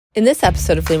In this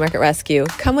episode of Flea Market Rescue,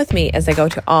 come with me as I go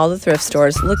to all the thrift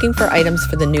stores looking for items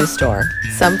for the new store.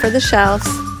 Some for the shelves,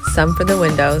 some for the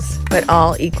windows, but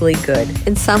all equally good.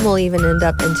 And some will even end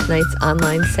up in tonight's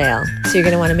online sale. So you're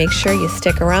going to want to make sure you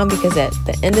stick around because at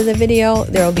the end of the video,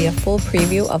 there will be a full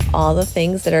preview of all the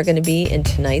things that are going to be in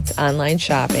tonight's online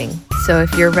shopping. So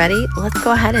if you're ready, let's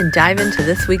go ahead and dive into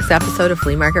this week's episode of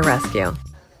Flea Market Rescue.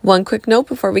 One quick note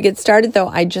before we get started, though,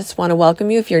 I just want to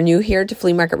welcome you if you're new here to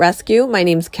Flea Market Rescue. My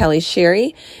name's Kelly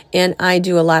Sherry, and I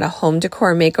do a lot of home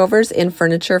decor makeovers and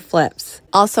furniture flips.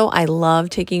 Also, I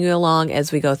love taking you along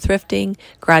as we go thrifting,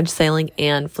 garage sailing,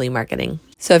 and flea marketing.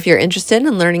 So if you're interested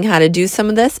in learning how to do some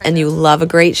of this and you love a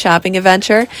great shopping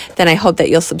adventure, then I hope that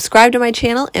you'll subscribe to my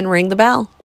channel and ring the bell.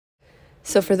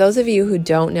 So for those of you who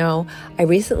don't know, I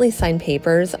recently signed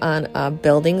papers on a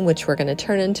building which we're going to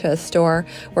turn into a store.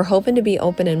 We're hoping to be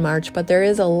open in March, but there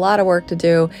is a lot of work to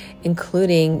do,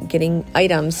 including getting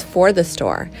items for the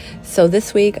store. So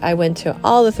this week I went to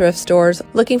all the thrift stores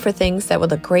looking for things that would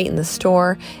look great in the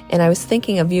store, and I was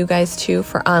thinking of you guys too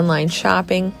for online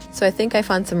shopping. So I think I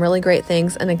found some really great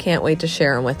things, and I can't wait to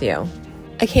share them with you.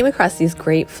 I came across these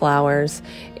great flowers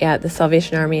at the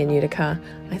Salvation Army in Utica.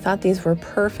 I thought these were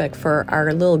perfect for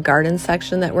our little garden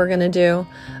section that we're going to do.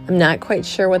 I'm not quite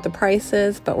sure what the price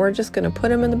is, but we're just going to put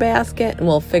them in the basket and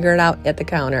we'll figure it out at the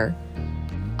counter.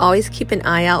 Always keep an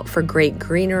eye out for great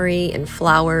greenery and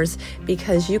flowers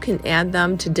because you can add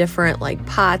them to different like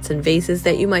pots and vases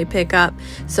that you might pick up.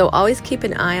 So always keep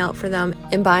an eye out for them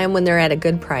and buy them when they're at a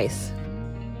good price.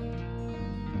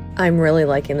 I'm really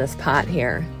liking this pot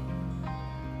here.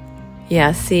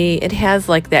 Yeah, see, it has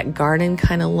like that garden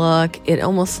kind of look. It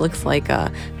almost looks like a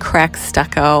cracked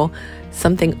stucco,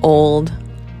 something old.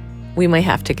 We might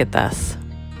have to get this.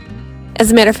 As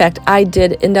a matter of fact, I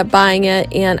did end up buying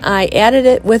it, and I added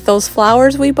it with those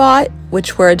flowers we bought,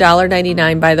 which were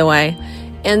 $1.99 by the way,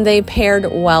 and they paired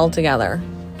well together.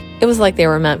 It was like they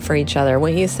were meant for each other,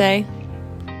 wouldn't you say?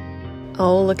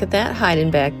 Oh, look at that hiding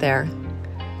back there.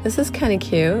 This is kind of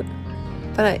cute.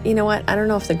 But you know what? I don't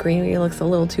know if the greenery looks a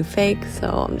little too fake, so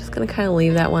I'm just going to kind of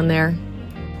leave that one there.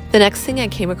 The next thing I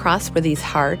came across were these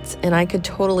hearts, and I could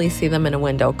totally see them in a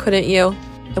window, couldn't you?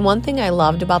 And one thing I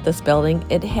loved about this building,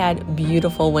 it had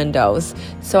beautiful windows.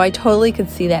 So I totally could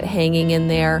see that hanging in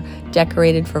there,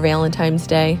 decorated for Valentine's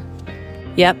Day.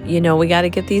 Yep, you know we got to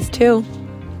get these too.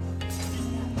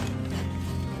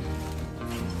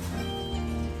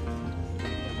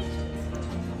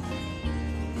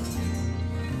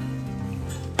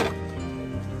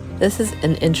 This is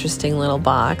an interesting little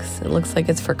box. It looks like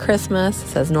it's for Christmas. It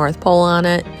says North Pole on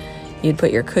it. You'd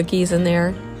put your cookies in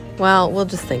there. Well, we'll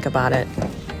just think about it.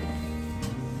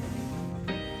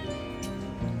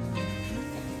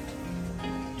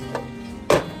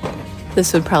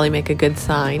 This would probably make a good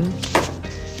sign.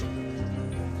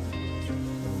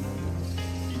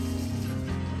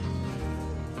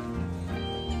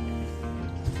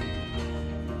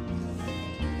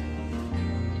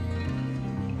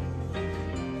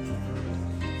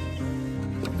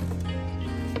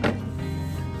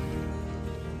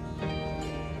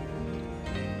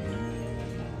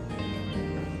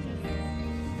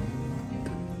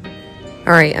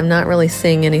 Alright, I'm not really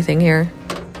seeing anything here.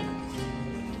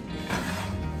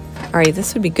 Alright,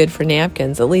 this would be good for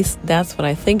napkins. At least that's what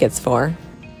I think it's for.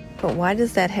 But why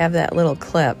does that have that little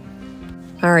clip?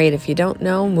 Alright, if you don't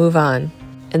know, move on.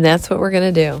 And that's what we're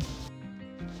going to do.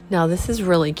 Now, this is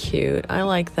really cute. I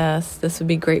like this. This would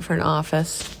be great for an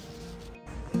office.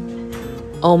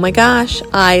 Oh my gosh,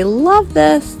 I love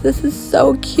this. This is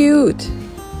so cute.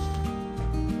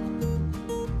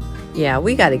 Yeah,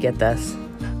 we got to get this.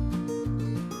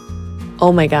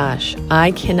 Oh my gosh,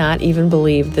 I cannot even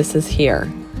believe this is here.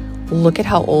 Look at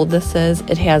how old this is.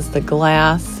 It has the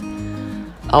glass.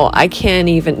 Oh, I can't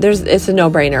even, it's a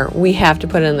no-brainer. We have to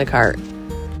put it in the cart.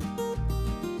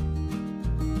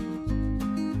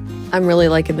 I'm really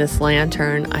liking this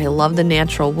lantern. I love the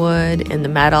natural wood and the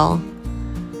metal.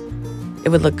 It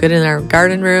would look good in our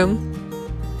garden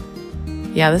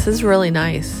room. Yeah, this is really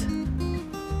nice.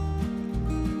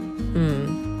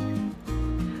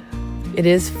 It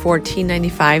is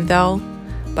 $14.95 though,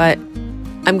 but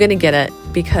I'm going to get it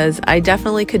because I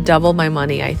definitely could double my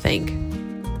money, I think.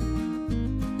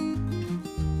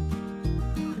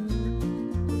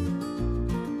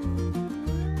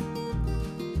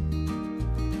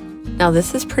 Now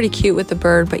this is pretty cute with the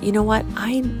bird, but you know what?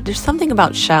 There's something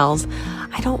about shells.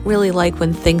 I don't really like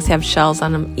when things have shells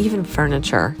on them, even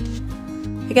furniture.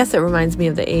 I guess it reminds me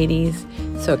of the 80s,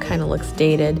 so it kind of looks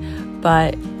dated,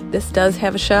 but this does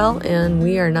have a shell, and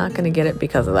we are not going to get it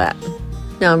because of that.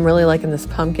 Now I'm really liking this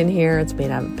pumpkin here. It's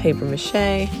made out of paper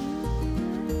mache.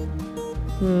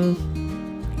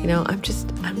 you know,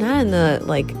 I'm not in the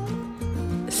like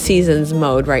seasons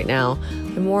mode right now.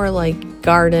 I'm more like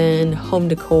garden, home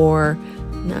decor,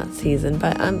 not season,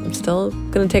 but I'm still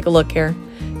gonna take a look here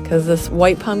because this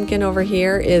white pumpkin over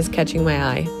here is catching my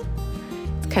eye.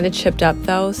 It's kind of chipped up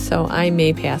though, so I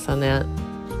may pass on that.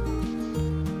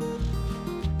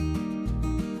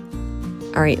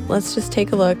 All right, let's just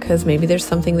take a look because maybe there's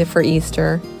something there for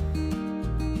Easter.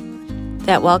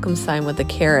 That welcome sign with the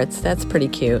carrots, that's pretty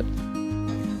cute.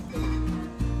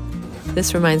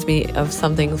 This reminds me of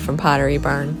something from Pottery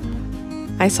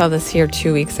Barn. I saw this here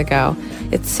 2 weeks ago.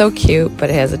 It's so cute, but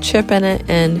it has a chip in it,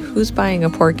 and who's buying a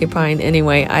porcupine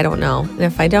anyway? I don't know. And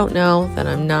if I don't know, then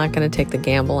I'm not going to take the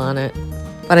gamble on it.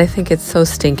 But I think it's so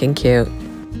stinking cute.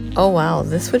 Oh wow,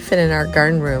 this would fit in our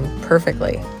garden room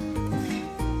perfectly.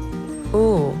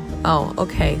 Ooh, oh,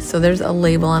 okay, so there's a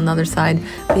label on the other side.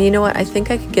 But you know what, I think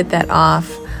I could get that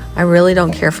off. I really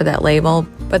don't care for that label,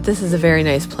 but this is a very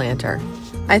nice planter.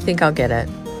 I think I'll get it.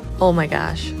 Oh my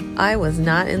gosh, I was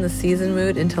not in the season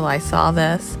mood until I saw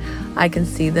this. I can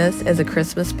see this as a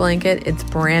Christmas blanket. It's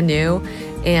brand new,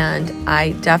 and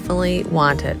I definitely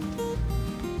want it.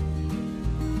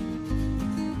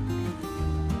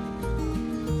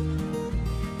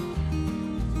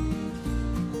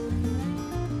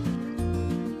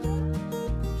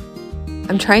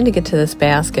 I'm trying to get to this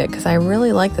basket because I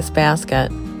really like this basket.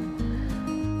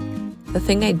 The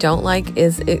thing I don't like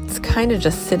is it's kind of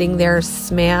just sitting there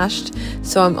smashed,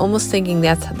 so I'm almost thinking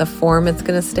that's the form it's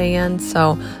going to stay in,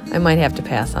 so I might have to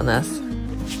pass on this.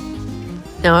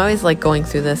 Now, I always like going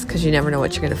through this because you never know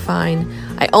what you're going to find.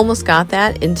 I almost got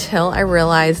that until I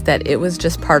realized that it was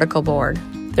just particle board.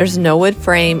 There's no wood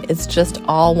frame, it's just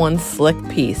all one slick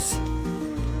piece.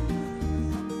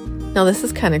 Now this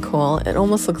is kind of cool. It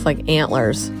almost looks like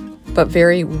antlers, but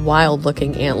very wild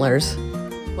looking antlers.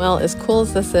 Well, as cool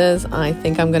as this is, I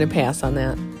think I'm going to pass on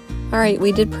that. All right,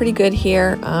 we did pretty good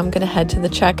here. I'm going to head to the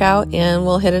checkout and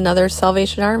we'll hit another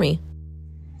Salvation Army.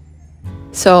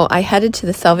 So I headed to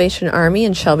the Salvation Army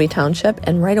in Shelby Township,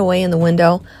 and right away in the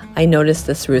window, I noticed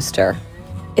this rooster.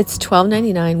 It's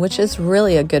 $12.99, which is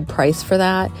really a good price for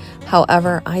that.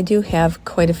 However, I do have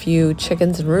quite a few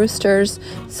chickens and roosters,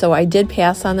 so I did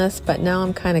pass on this, but now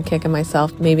I'm kind of kicking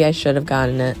myself. Maybe I should have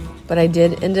gotten it. But I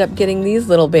did end up getting these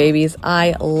little babies.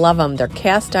 I love them. They're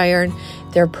cast iron.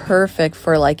 They're perfect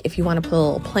for like if you want to put a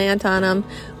little plant on them.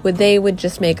 They would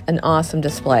just make an awesome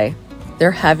display.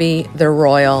 They're heavy. They're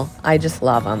royal. I just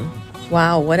love them.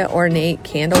 Wow, what an ornate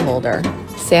candle holder.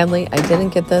 Sadly, I didn't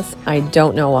get this. I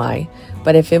don't know why.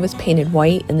 But if it was painted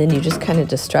white and then you just kind of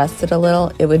distressed it a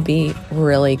little, it would be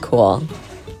really cool.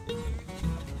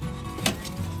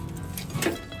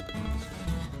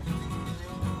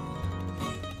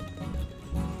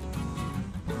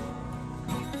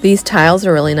 These tiles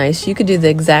are really nice. You could do the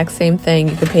exact same thing.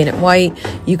 You could paint it white.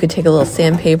 You could take a little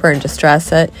sandpaper and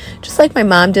distress it. Just like my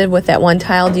mom did with that one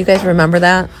tile. Do you guys remember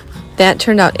that? That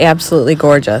turned out absolutely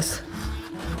gorgeous.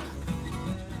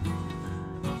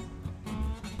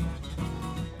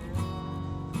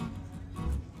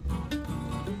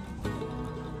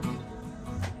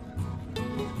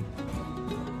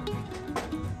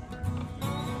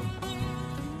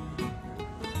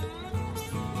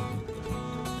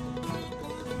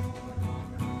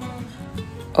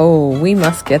 Oh, we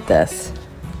must get this.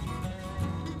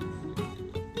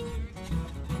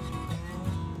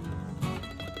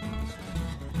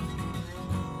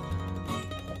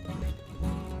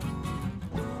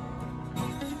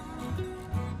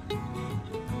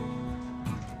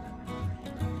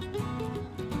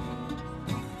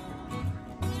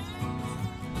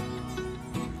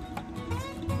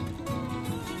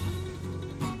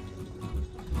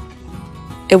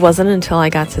 It wasn't until I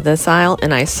got to this aisle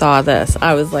and I saw this.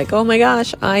 I was like, oh my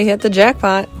gosh, I hit the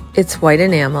jackpot. It's white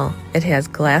enamel. It has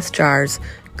glass jars,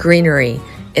 greenery,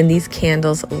 and these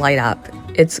candles light up.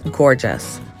 It's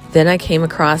gorgeous. Then I came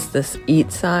across this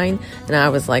eat sign and I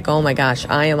was like, oh my gosh,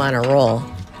 I am on a roll.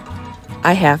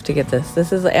 I have to get this.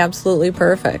 This is absolutely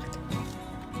perfect.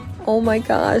 Oh my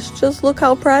gosh, just look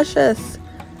how precious.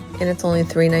 And it's only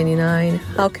 $3.99.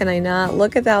 How can I not?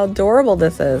 Look at how adorable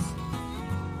this is.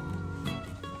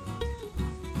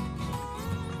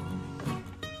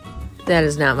 That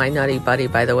is not my Nutty Buddy,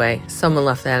 by the way. Someone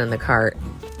left that in the cart.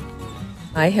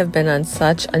 I have been on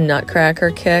such a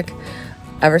nutcracker kick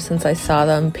ever since I saw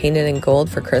them painted in gold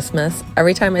for Christmas.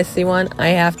 Every time I see one, I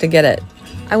have to get it.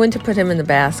 I went to put him in the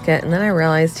basket, and then I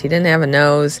realized he didn't have a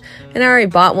nose. And I already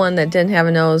bought one that didn't have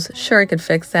a nose. Sure, I could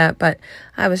fix that, but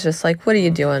I was just like, what are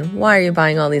you doing? Why are you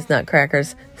buying all these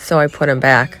nutcrackers? So I put him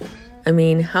back. I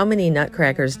mean, how many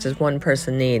nutcrackers does one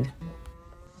person need?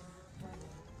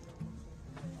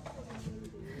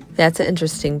 That's an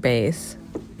interesting base.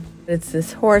 It's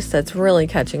this horse that's really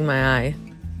catching my eye.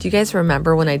 Do you guys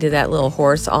remember when I did that little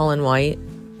horse all in white?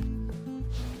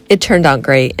 It turned out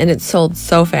great, and it sold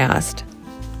so fast.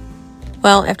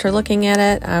 Well, after looking at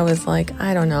it, I was like,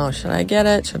 I don't know, should I get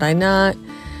it? Should I not?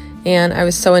 And I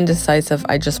was so indecisive,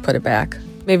 I just put it back.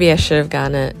 Maybe I should have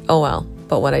gotten it. Oh well.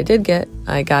 But what I did get,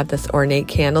 I got this ornate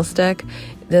candlestick.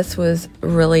 This was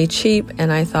really cheap,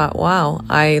 and I thought, wow,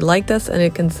 I like this and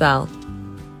it can sell.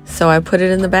 So I put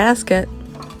it in the basket.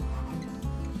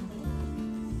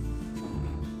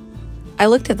 I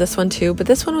looked at this one too, but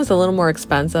this one was a little more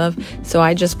expensive, so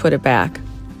I just put it back.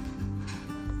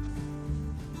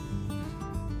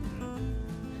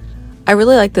 I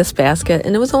really like this basket,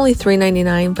 and it was only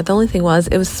 $3.99, but the only thing was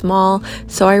it was small,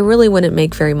 so I really wouldn't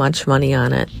make very much money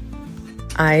on it.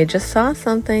 I just saw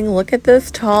something. Look at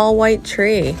this tall white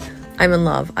tree. I'm in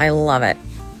love. I love it.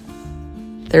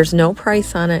 There's no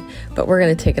price on it, but we're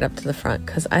going to take it up to the front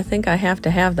because I think I have to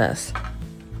have this.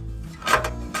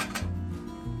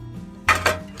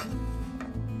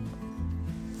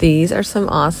 These are some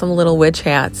awesome little witch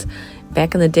hats.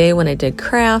 Back in the day when I did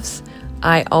crafts,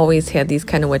 I always had these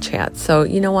kind of witch hats. So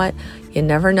you know what? You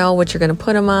never know what you're going to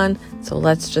put them on. So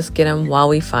let's just get them while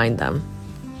we find them.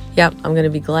 Yep, I'm going to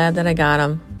be glad that I got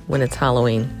them when it's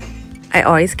Halloween. I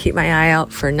always keep my eye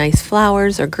out for nice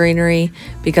flowers or greenery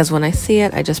because when I see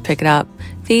it, I just pick it up.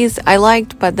 These I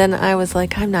liked, but then I was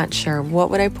like, I'm not sure. What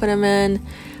would I put them in?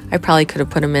 I probably could have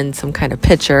put them in some kind of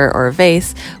pitcher or a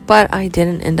vase, but I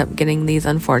didn't end up getting these,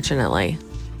 unfortunately.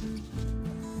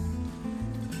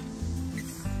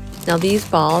 Now these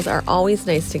balls are always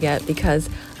nice to get because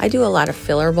I do a lot of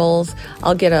filler bowls.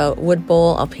 I'll get a wood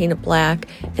bowl, I'll paint it black,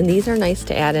 and these are nice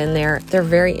to add in there. They're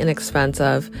very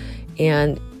inexpensive,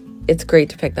 and it's great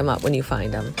to pick them up when you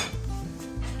find them.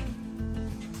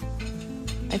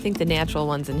 I think the natural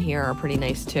ones in here are pretty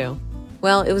nice too.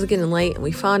 Well, it was getting late and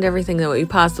we found everything that we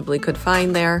possibly could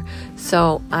find there,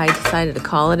 so I decided to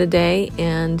call it a day,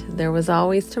 and there was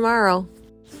always tomorrow.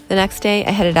 The next day,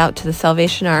 I headed out to the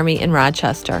Salvation Army in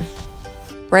Rochester.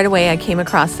 Right away, I came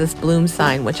across this bloom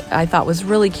sign, which I thought was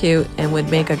really cute and would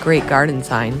make a great garden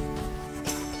sign.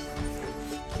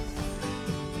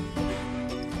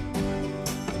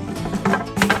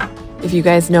 If you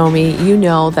guys know me, you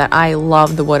know that I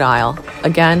love the wood aisle.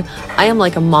 Again, I am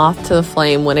like a moth to the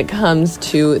flame when it comes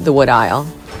to the wood aisle.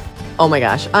 Oh my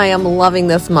gosh, I am loving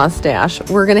this mustache.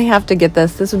 We're gonna have to get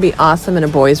this. This would be awesome in a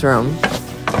boy's room.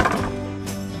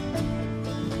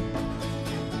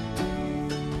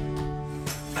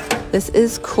 This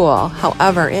is cool.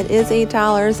 However, it is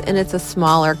 $8 and it's a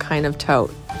smaller kind of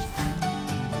tote.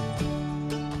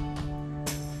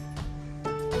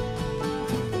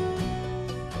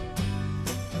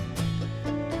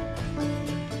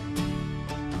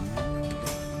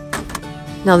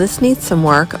 Now this needs some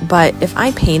work, but if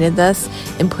I painted this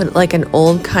and put like an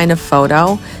old kind of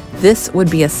photo, this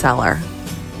would be a seller.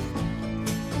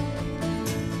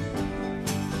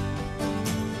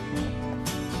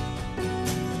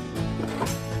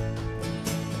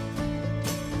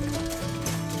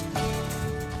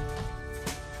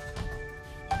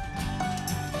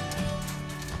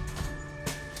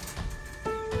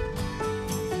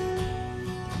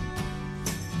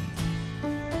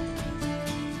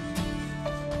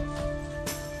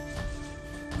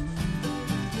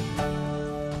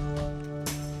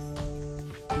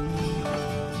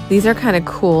 These are kind of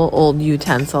cool old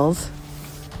utensils.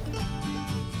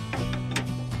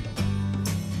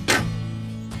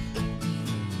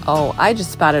 Oh, I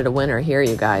just spotted a winner here,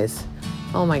 you guys.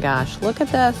 Oh my gosh, look at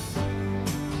this.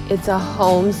 It's a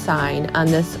home sign on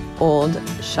this old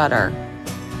shutter.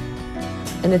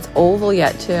 And it's oval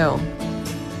yet too.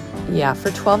 Yeah,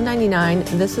 for $12.99,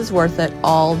 this is worth it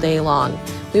all day long.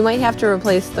 We might have to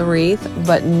replace the wreath,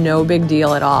 but no big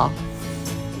deal at all.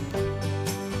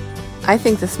 I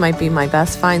think this might be my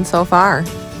best find so far.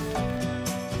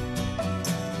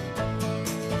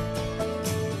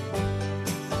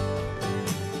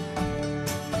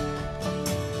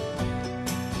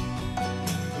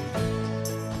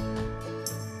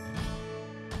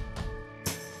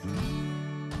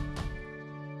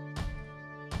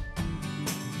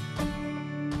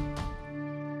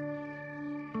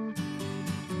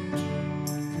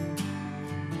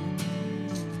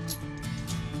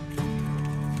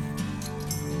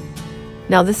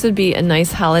 Now this would be a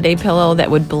nice holiday pillow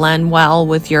that would blend well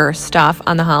with your stuff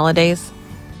on the holidays.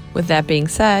 With that being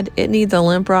said, it needs a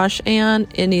lint brush and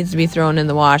it needs to be thrown in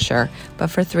the washer. But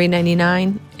for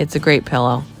 $3.99, it's a great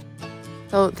pillow.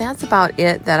 So that's about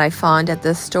it that I found at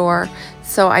this store.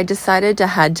 So I decided to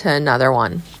head to another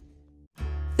one.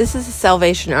 This is the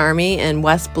Salvation Army in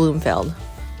West Bloomfield.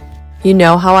 You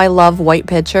know how I love white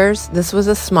pitchers? This was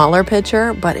a smaller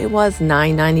pitcher, but it was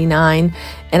 $9.99,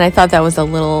 and I thought that was a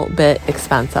little bit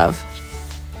expensive.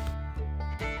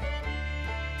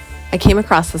 I came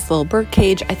across this little bird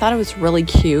cage. I thought it was really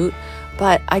cute,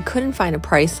 but I couldn't find a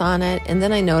price on it, and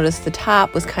then I noticed the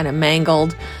top was kind of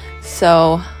mangled,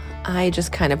 so I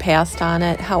just kind of passed on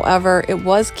it. However, it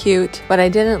was cute, but I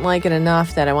didn't like it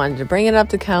enough that I wanted to bring it up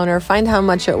to the counter, find how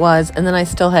much it was, and then I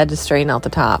still had to straighten out the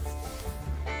top.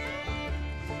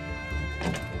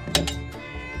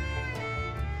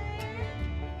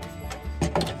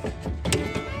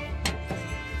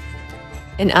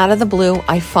 And out of the blue,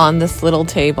 I found this little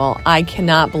table. I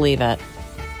cannot believe it.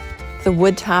 The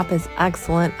wood top is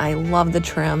excellent. I love the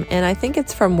trim, and I think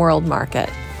it's from World Market.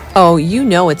 Oh, you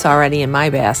know it's already in my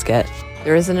basket.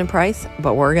 There isn't a price,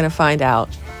 but we're gonna find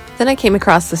out. Then I came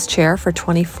across this chair for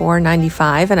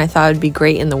 $24.95, and I thought it'd be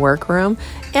great in the workroom.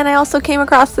 And I also came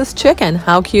across this chicken.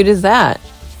 How cute is that?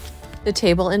 The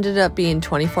table ended up being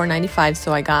 $24.95,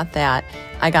 so I got that.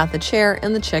 I got the chair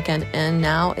and the chicken, and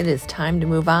now it is time to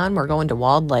move on. We're going to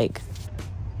Walled Lake.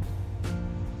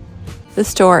 The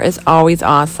store is always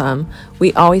awesome.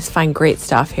 We always find great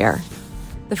stuff here.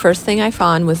 The first thing I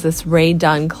found was this Ray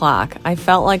Dunn clock. I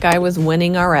felt like I was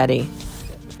winning already.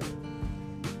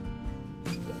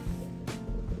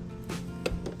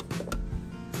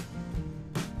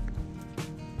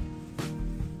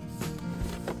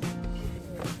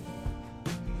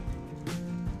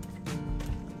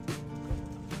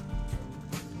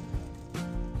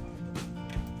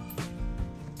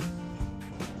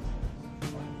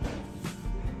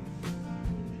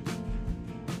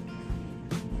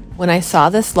 When I saw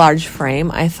this large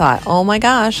frame, I thought, oh my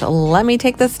gosh, let me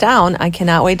take this down. I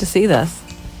cannot wait to see this.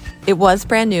 It was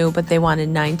brand new, but they wanted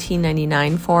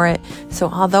 $19.99 for it. So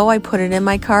although I put it in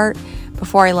my cart,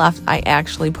 before I left, I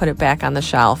actually put it back on the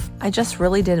shelf. I just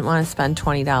really didn't want to spend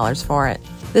 $20 for it.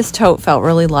 This tote felt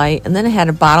really light, and then it had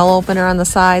a bottle opener on the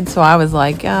side, so I was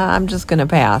like, I'm just gonna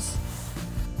pass.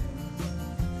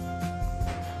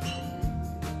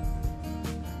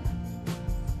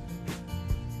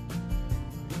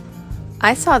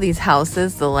 I saw these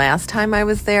houses the last time I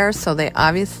was there, so they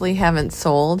obviously haven't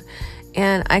sold.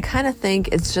 And I kind of think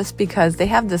it's just because they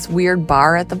have this weird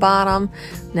bar at the bottom.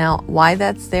 Now, why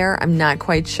that's there, I'm not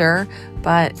quite sure,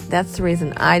 but that's the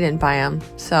reason I didn't buy them.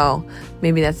 So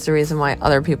maybe that's the reason why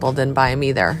other people didn't buy them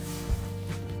either.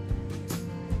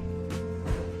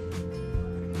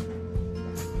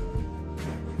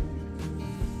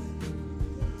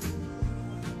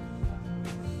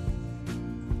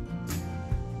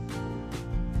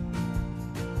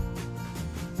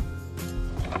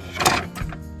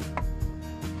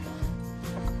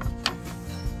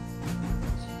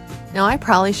 Now, I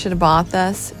probably should have bought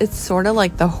this. It's sort of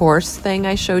like the horse thing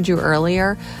I showed you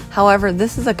earlier. However,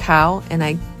 this is a cow, and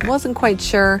I wasn't quite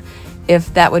sure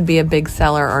if that would be a big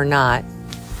seller or not.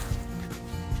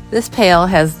 This pail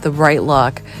has the right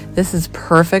look. This is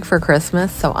perfect for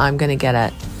Christmas, so I'm gonna get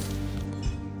it.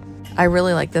 I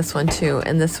really like this one too,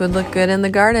 and this would look good in the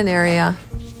garden area.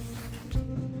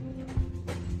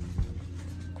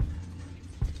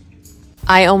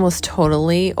 I almost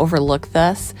totally overlooked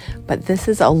this, but this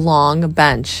is a long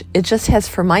bench. It just has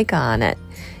Formica on it.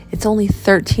 It's only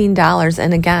 $13,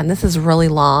 and again, this is really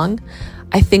long.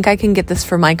 I think I can get this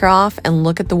Formica off and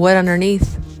look at the wood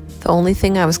underneath. The only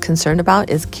thing I was concerned about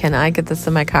is, can I get this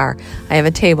in my car? I have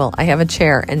a table, I have a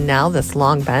chair, and now this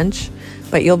long bench.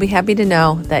 But you'll be happy to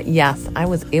know that yes, I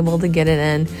was able to get it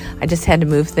in. I just had to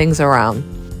move things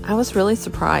around. I was really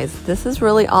surprised. This is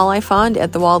really all I found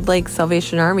at the Walled Lake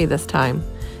Salvation Army this time.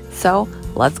 So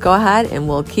let's go ahead and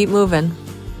we'll keep moving.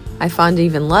 I found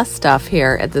even less stuff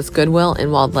here at this Goodwill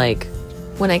in Walled Lake.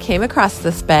 When I came across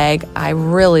this bag, I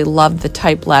really loved the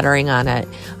type lettering on it.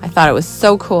 I thought it was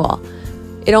so cool.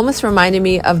 It almost reminded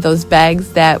me of those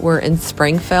bags that were in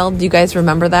Springfield. Do you guys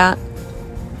remember that?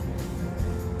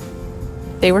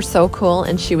 They were so cool,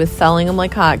 and she was selling them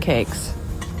like hotcakes.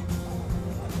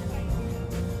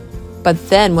 But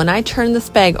then when I turned this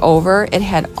bag over, it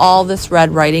had all this red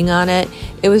writing on it.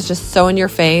 It was just so in your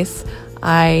face.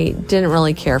 I didn't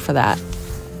really care for that.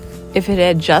 If it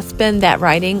had just been that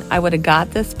writing, I would have got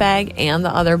this bag and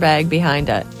the other bag behind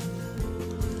it.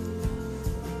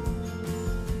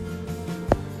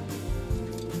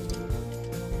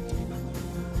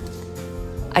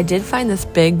 I did find this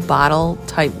big bottle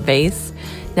type vase.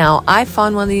 Now, I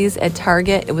found one of these at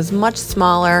Target. It was much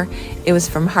smaller. It was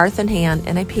from Hearth and Hand,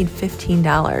 and I paid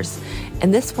 $15.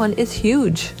 And this one is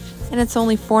huge, and it's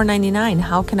only $4.99.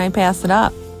 How can I pass it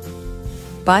up?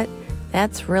 But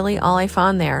that's really all I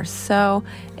found there. So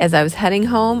as I was heading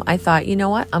home, I thought, you know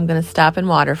what? I'm going to stop in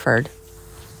Waterford.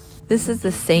 This is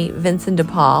the St. Vincent de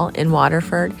Paul in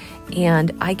Waterford,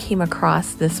 and I came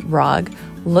across this rug.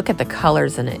 Look at the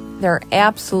colors in it. They're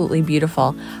absolutely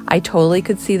beautiful. I totally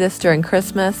could see this during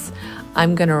Christmas.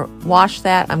 I'm going to wash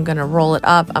that. I'm going to roll it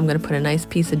up. I'm going to put a nice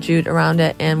piece of jute around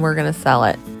it, and we're going to sell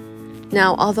it.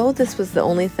 Now, although this was the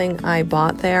only thing I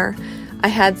bought there, I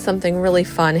had something really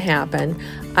fun happen.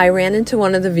 I ran into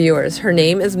one of the viewers. Her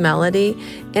name is Melody,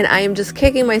 and I am just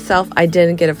kicking myself I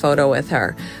didn't get a photo with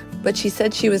her. But she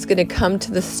said she was going to come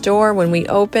to the store when we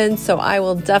opened, so I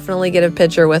will definitely get a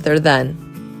picture with her then.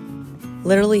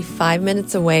 Literally 5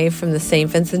 minutes away from the St.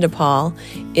 Vincent de Paul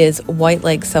is White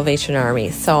Lake Salvation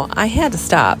Army, so I had to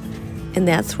stop. And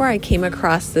that's where I came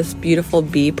across this beautiful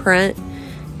bee print.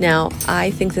 Now,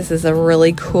 I think this is a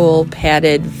really cool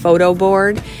padded photo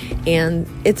board, and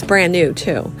it's brand new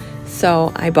too,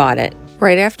 so I bought it.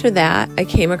 Right after that, I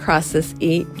came across this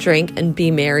Eat, Drink, and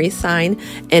Be Merry sign,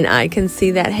 and I can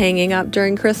see that hanging up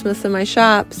during Christmas in my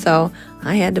shop, so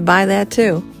I had to buy that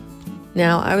too.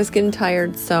 Now, I was getting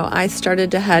tired, so I started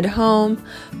to head home,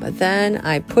 but then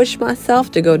I pushed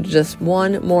myself to go to just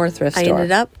one more thrift store. I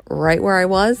ended up right where I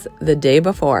was the day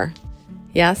before.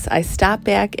 Yes, I stopped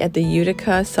back at the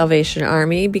Utica Salvation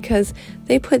Army because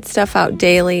they put stuff out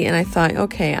daily, and I thought,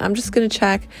 okay, I'm just going to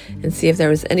check and see if there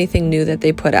was anything new that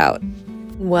they put out.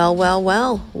 Well,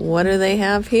 what do they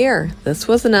have here? This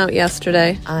wasn't out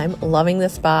yesterday. I'm loving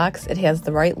this box. It has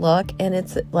the right look, and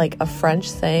it's like a French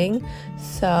saying,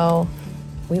 so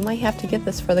we might have to get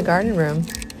this for the garden room.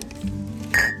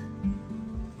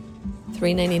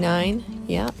 $3.99.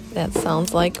 Yeah, that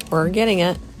sounds like we're getting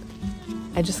it.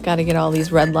 I just got to get all these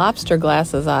Red Lobster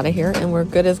glasses out of here, and we're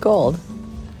good as gold.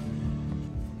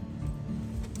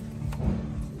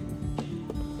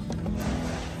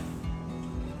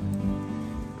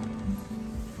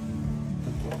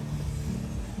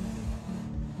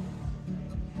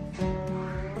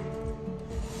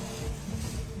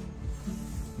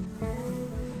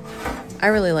 I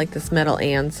really like this metal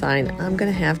and sign. I'm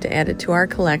going to have to add it to our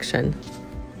collection.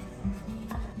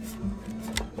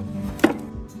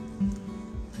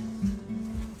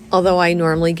 Although I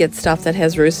normally get stuff that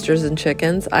has roosters and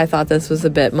chickens, I thought this was a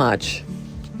bit much.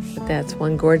 But that's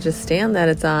one gorgeous stand that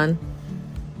it's on.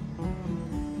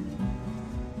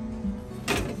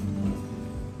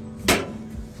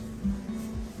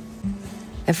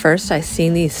 At first I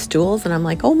seen these stools and I'm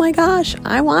like, oh my gosh,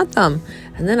 I want them.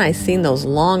 And then I seen those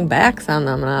long backs on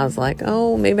them and I was like,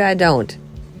 oh, maybe I don't.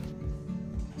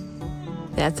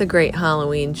 That's a great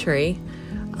Halloween tree.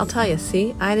 I'll tell you,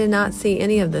 see, I did not see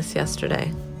any of this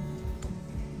yesterday.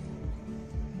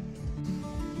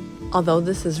 Although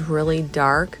this is really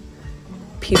dark,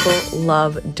 people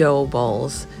love dough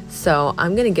bowls. So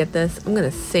I'm going to get this, I'm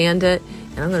going to sand it,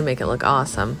 and I'm going to make it look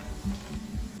awesome.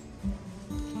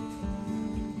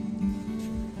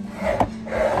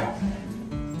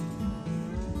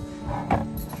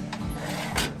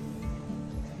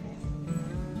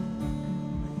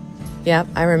 Yep,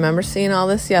 I remember seeing all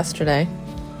this yesterday.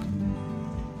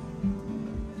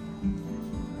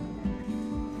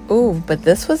 Ooh, but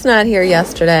this was not here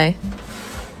yesterday.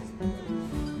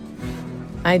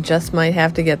 I just might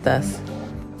have to get this.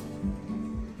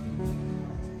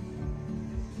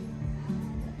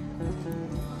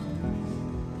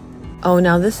 Oh,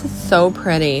 now this is so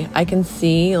pretty. I can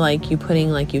see like you putting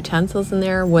like utensils in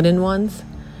there, wooden ones.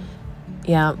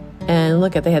 Yeah, and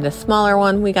look at, they had a smaller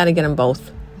one. We got to get them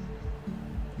both.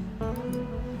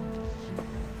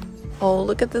 Oh,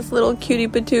 look at this little cutie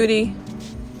patootie.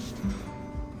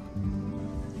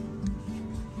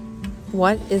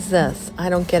 What is this? I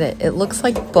don't get it. It looks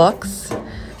like books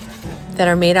that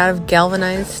are made out of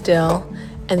galvanized steel,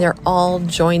 and they're all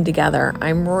joined together.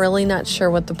 I'm really not sure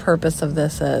what the purpose of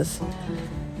this is.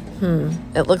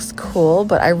 It looks cool,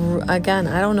 but again,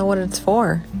 I don't know what it's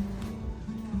for.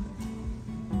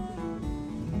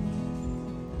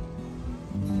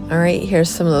 All right, here's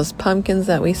some of those pumpkins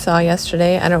that we saw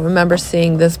yesterday. I don't remember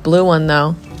seeing this blue one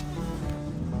though.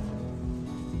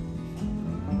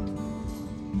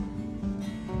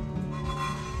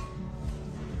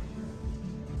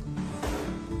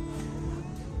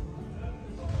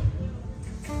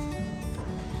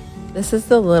 This is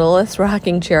the littlest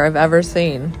rocking chair I've ever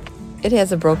seen. It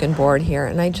has a broken board here,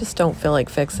 and I just don't feel like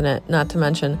fixing it. Not to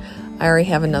mention, I already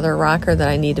have another rocker that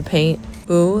I need to paint.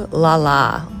 Ooh la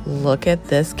la, look at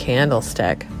this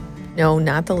candlestick. No,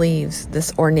 not the leaves,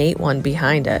 this ornate one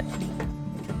behind it.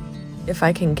 If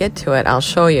I can get to it, I'll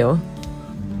show you.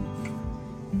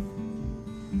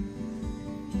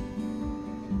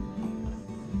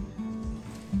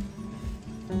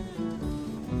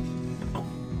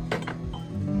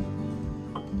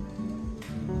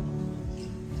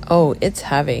 Oh, it's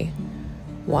heavy.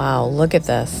 Wow, look at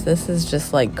this. This is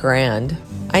just like grand.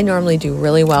 I normally do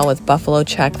really well with buffalo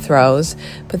check throws,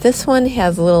 but this one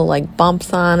has little like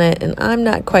bumps on it, and I'm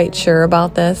not quite sure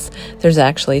about this. There's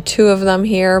actually 2 of them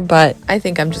here, but I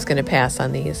think I'm just going to pass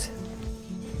on these.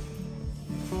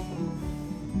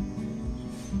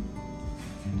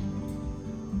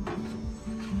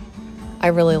 I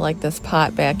really like this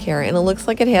pot back here, and it looks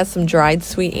like it has some dried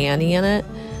sweet Annie in it.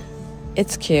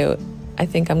 It's cute. I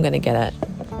think I'm going to get it.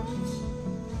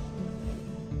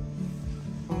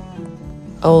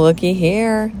 Oh, looky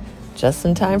here. Just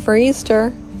in time for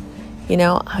Easter. You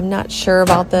know, I'm not sure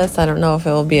about this. I don't know if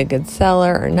it will be a good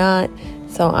seller or not,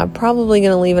 so I'm probably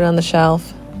going to leave it on the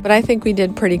shelf. But I think we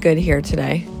did pretty good here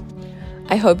today.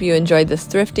 I hope you enjoyed this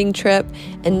thrifting trip,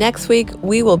 and next week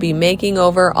we will be making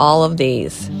over all of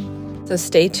these. So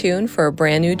stay tuned for a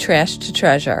brand new Trash to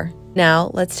Treasure.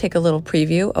 Now, let's take a little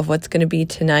preview of what's going to be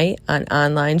tonight on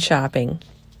online shopping.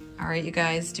 All right, you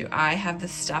guys, do I have the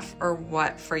stuff or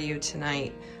what for you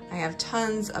tonight? I have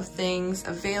tons of things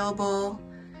available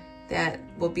that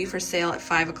will be for sale at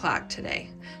 5 o'clock today.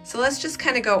 So let's just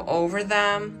kind of go over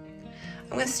them. I'm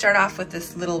going to start off with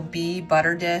this little bee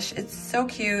butter dish. It's so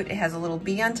cute. It has a little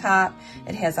bee on top.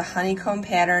 It has a honeycomb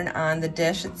pattern on the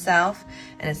dish itself,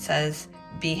 and it says,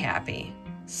 "Be happy."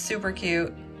 Super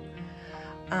cute.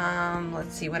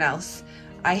 Let's see what else.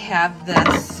 I have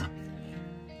this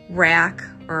rack,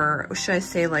 or should I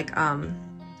say like,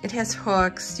 it has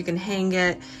hooks, you can hang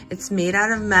it. It's made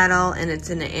out of metal and it's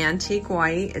in an antique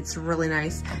white. It's really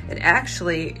nice. It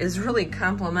actually is really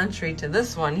complimentary to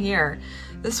this one here.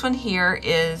 This one here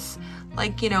is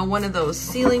like, you know, one of those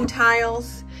ceiling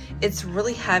tiles. It's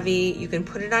really heavy. You can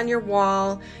put it on your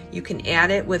wall. You can add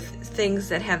it with things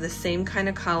that have the same kind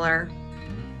of color.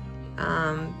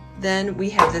 Then we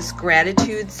have this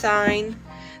gratitude sign.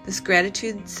 This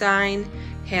gratitude sign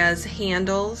has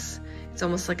handles. It's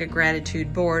almost like a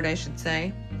gratitude board, I should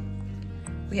say.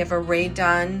 We have a Ray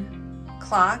Dunn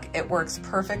clock. It works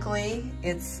perfectly.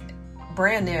 It's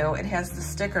brand new. It has the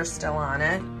sticker still on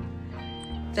it.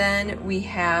 Then we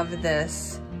have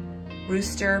this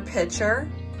rooster pitcher.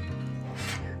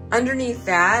 Underneath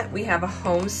that, we have a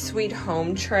Home Sweet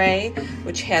Home tray,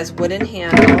 which has wooden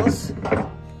handles.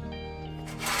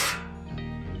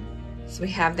 So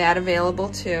we have that available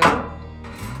too.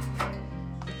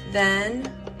 Then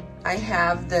I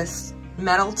have this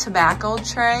metal tobacco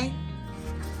tray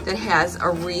that has a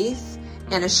wreath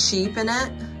and a sheep in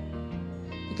it.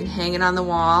 You can hang it on the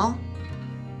wall.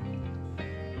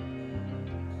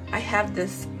 I have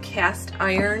this cast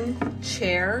iron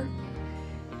chair.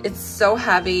 It's so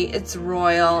heavy, it's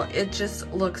royal, it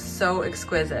just looks so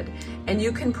exquisite. And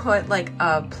you can put like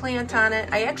a plant on it.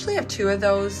 I actually have 2 of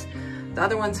those. The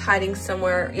other one's hiding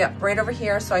somewhere, yep, right over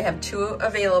here, so I have 2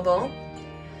 available.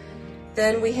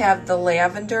 Then we have the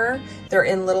lavender. They're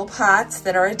in little pots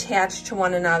that are attached to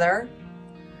one another.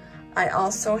 I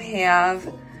also have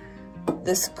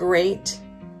this great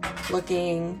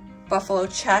looking buffalo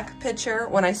check pitcher.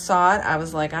 When I saw it, I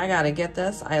was like, I gotta get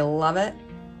this. I love it.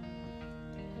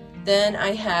 Then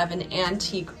I have an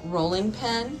antique rolling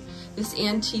pin. This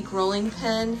antique rolling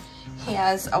pin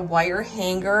has a wire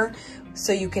hanger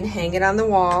so you can hang it on the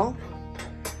wall.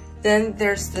 Then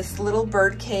there's this little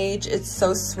bird cage. It's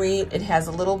so sweet. It has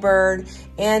a little bird,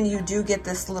 and you do get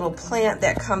this little plant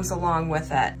that comes along with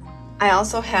it. I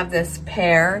also have this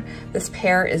pear. This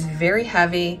pear is very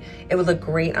heavy. It would look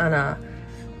great on a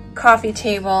coffee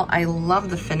table. I love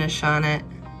the finish on it.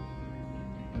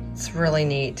 It's really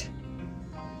neat.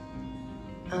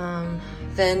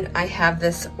 Then I have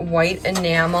this white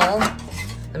enamel.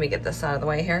 Let me get this out of the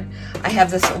way here. I have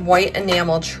this white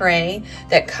enamel tray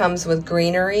that comes with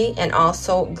greenery and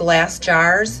also glass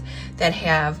jars that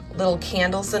have little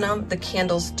candles in them. The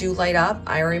candles do light up.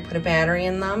 I already put a battery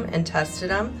in them and tested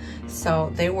them, so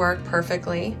they work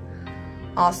perfectly.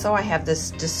 Also, I have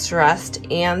this distressed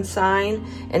and sign,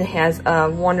 and it has a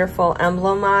wonderful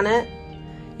emblem on it.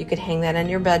 You could hang that in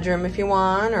your bedroom if you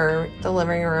want, or the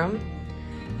living room.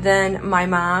 Then my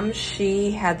mom,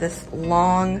 she had this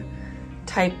long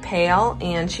type pail,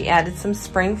 and she added some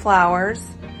spring flowers,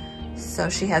 so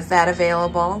she has that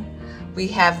available. We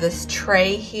have this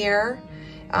tray here,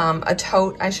 a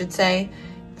tote I should say,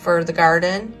 for the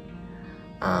garden.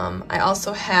 I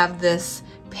also have this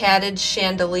padded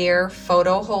chandelier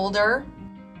photo holder.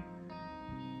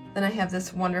 Then I have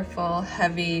this wonderful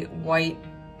heavy white,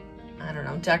 I don't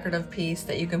know, decorative piece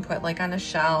that you can put like on a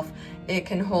shelf. It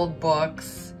can hold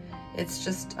books. It's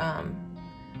just a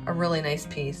really nice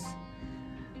piece.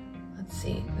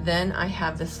 See, then I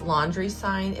have this laundry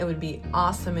sign. It would be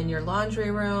awesome in your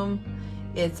laundry room.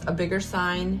 It's a bigger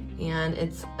sign and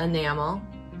it's enamel.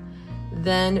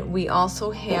 Then we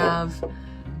also have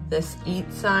this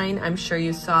eat sign. I'm sure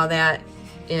you saw that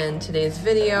in today's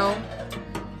video.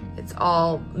 It's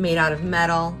all made out of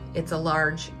metal. It's a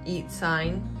large eat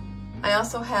sign. I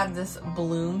also have this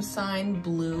bloom sign,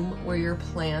 bloom where you're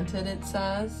planted, it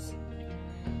says.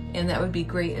 And that would be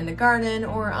great in a garden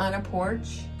or on a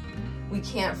porch. We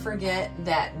can't forget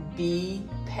that bee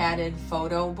padded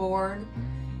photo board.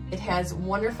 It has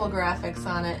wonderful graphics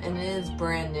on it and it is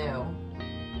brand new.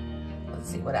 Let's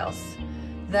see what else.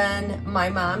 Then my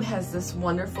mom has this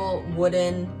wonderful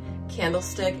wooden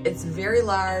candlestick. It's very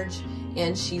large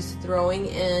and she's throwing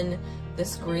in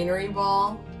this greenery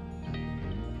ball.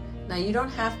 Now you don't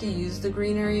have to use the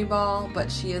greenery ball,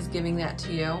 but she is giving that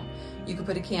to you. You can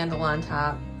put a candle on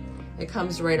top. It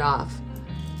comes right off,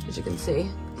 as you can see.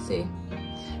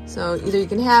 So either you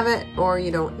can have it or you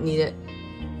don't need it.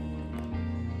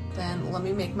 Then let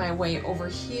me make my way over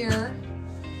here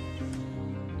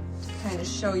to kind of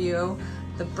show you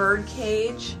the bird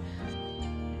cage.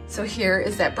 So here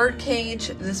is that bird cage.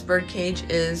 This bird cage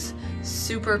is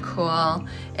super cool.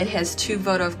 It has 2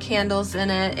 votive candles in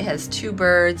it. It has 2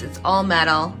 birds. It's all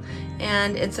metal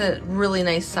and it's a really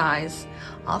nice size.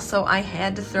 Also, I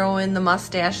had to throw in the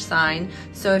mustache sign.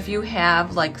 So if you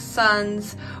have like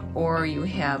sons or you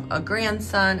have a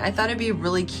grandson, I thought it'd be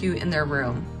really cute in their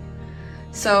room.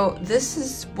 So this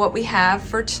is what we have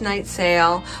for tonight's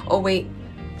sale. Oh wait,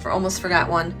 almost forgot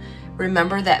one.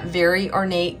 Remember that very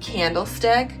ornate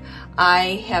candlestick?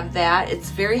 I have that.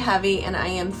 It's very heavy and I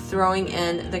am throwing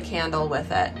in the candle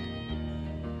with it.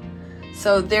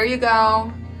 So there you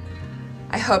go.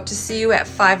 I hope to see you at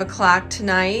 5 o'clock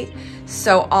tonight.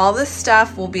 So all this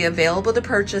stuff will be available to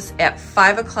purchase at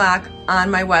 5 o'clock on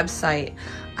my website.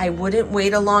 I wouldn't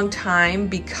wait a long time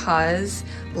because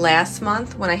last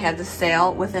month when I had the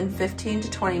sale, within 15 to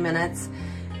 20 minutes,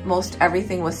 most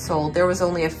everything was sold. There was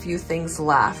only a few things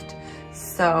left.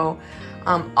 So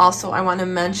also I want to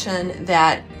mention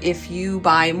that if you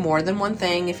buy more than one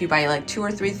thing, if you buy like 2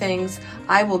 or 3 things,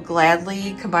 I will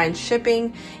gladly combine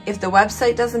shipping. If the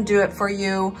website doesn't do it for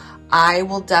you, I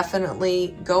will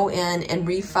definitely go in and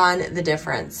refund the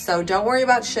difference. So don't worry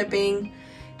about shipping,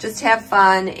 just have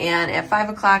fun. And at 5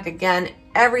 o'clock, again,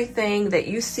 everything that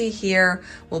you see here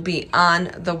will be on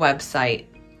the website.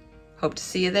 Hope to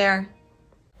see you there.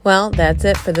 Well, that's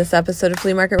it for this episode of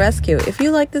Flea Market Rescue. If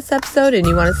you like this episode and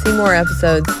you want to see more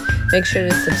episodes, make sure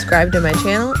to subscribe to my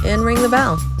channel and ring the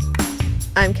bell.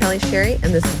 I'm Kelly Sherry,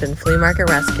 and this has been Flea Market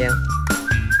Rescue.